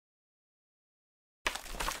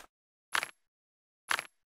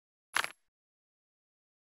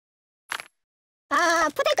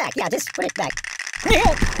put that back. Yeah, just put it back.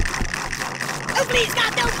 Oh, please,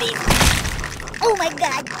 God, no, please. Oh, my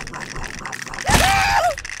God.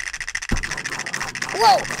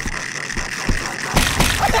 Whoa.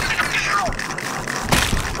 What about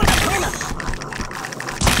karma?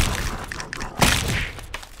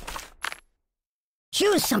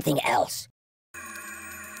 Choose something else.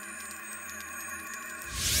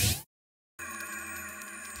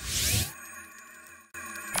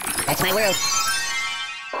 That's my world.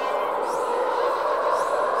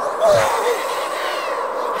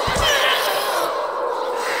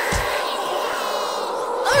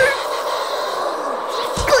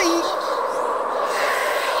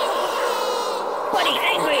 Buddy,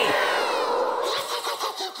 angry!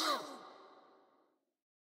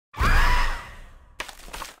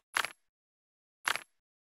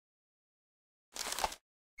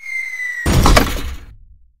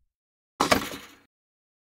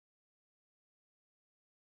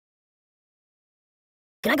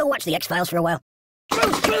 Can I go watch the X-Files for a while?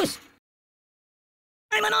 Truce! Truce!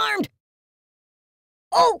 I'm unarmed!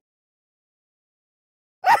 Oh!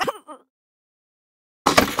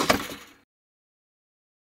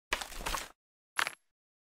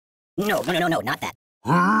 No, not that.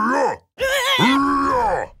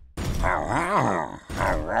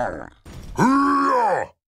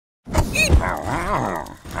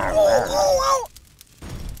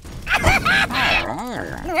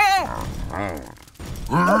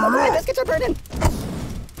 Oh, my biscuits are burning!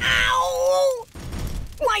 Ow!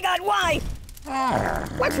 My God, why?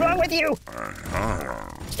 What's wrong with you?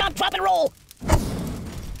 Stop, drop, and roll!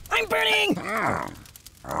 I'm burning!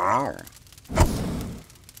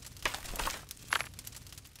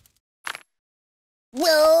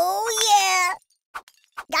 Whoa, yeah!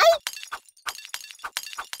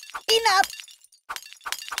 Enough!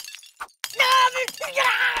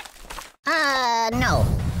 No.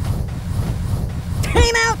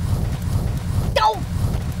 Time out! Go!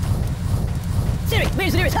 Siri,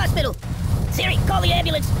 where's the nearest hospital? Siri, call the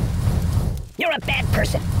ambulance. You're a bad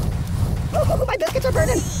person. Oh, my biscuits are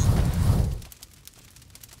burning.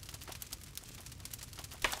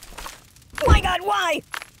 My God, why?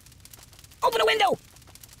 Open a window!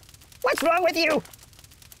 What's wrong with you?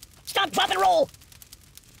 Stop, drop, and roll!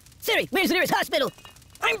 Siri, where's the nearest hospital?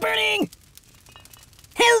 I'm burning!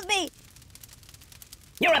 Help me!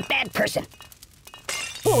 You're a bad person.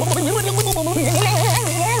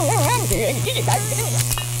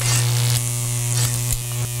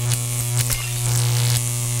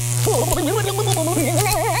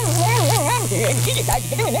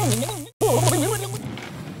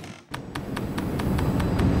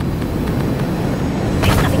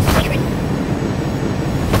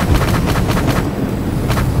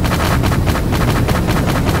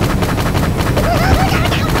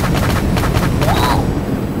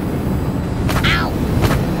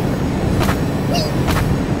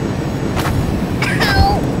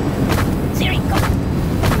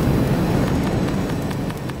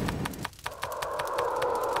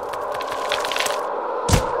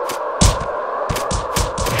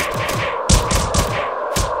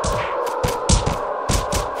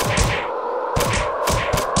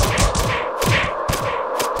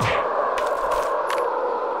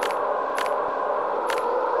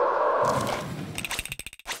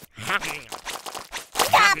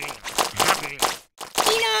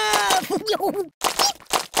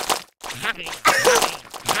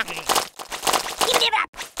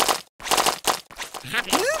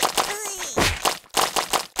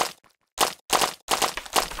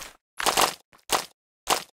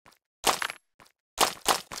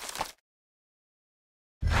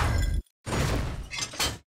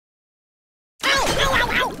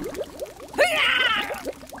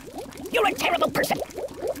 You're a terrible person.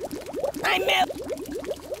 I'm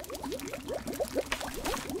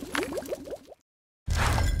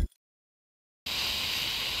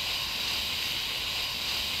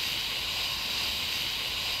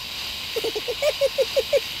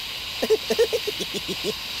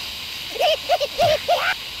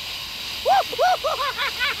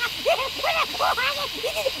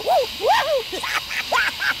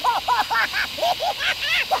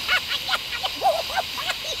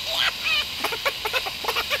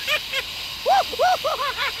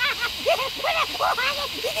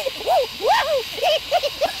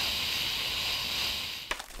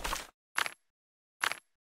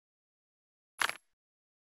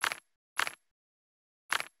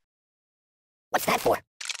What's that for?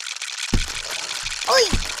 Oi!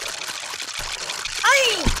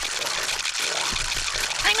 Oi!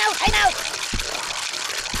 I'm out! I'm out!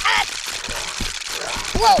 Ah!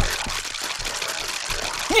 Whoa!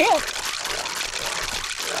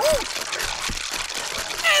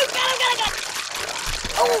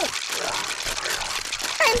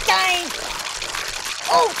 mine!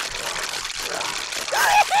 Oh!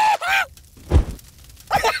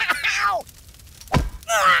 Ow!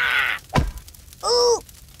 Ah! Ooh!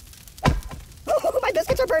 Oh, my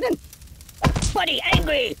biscuits are burning! Buddy,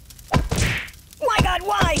 angry! My God,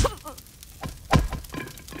 why?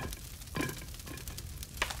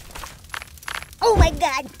 Oh my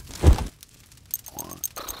God!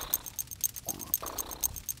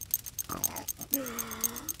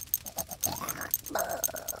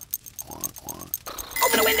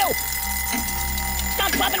 Open the window!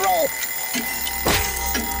 Stop, flop, and roll!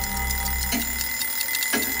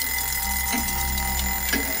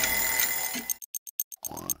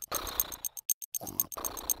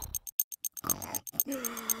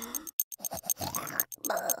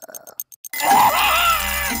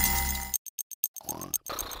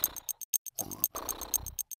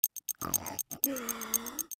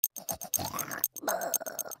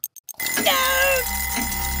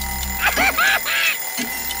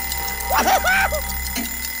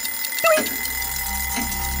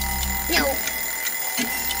 No.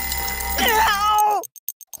 No.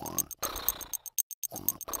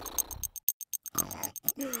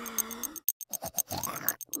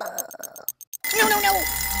 No, no, no.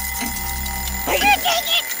 Are you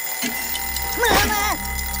taking it? Mama.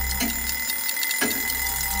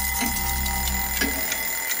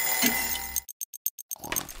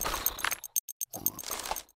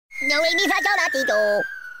 No, Amy, I don't have to go.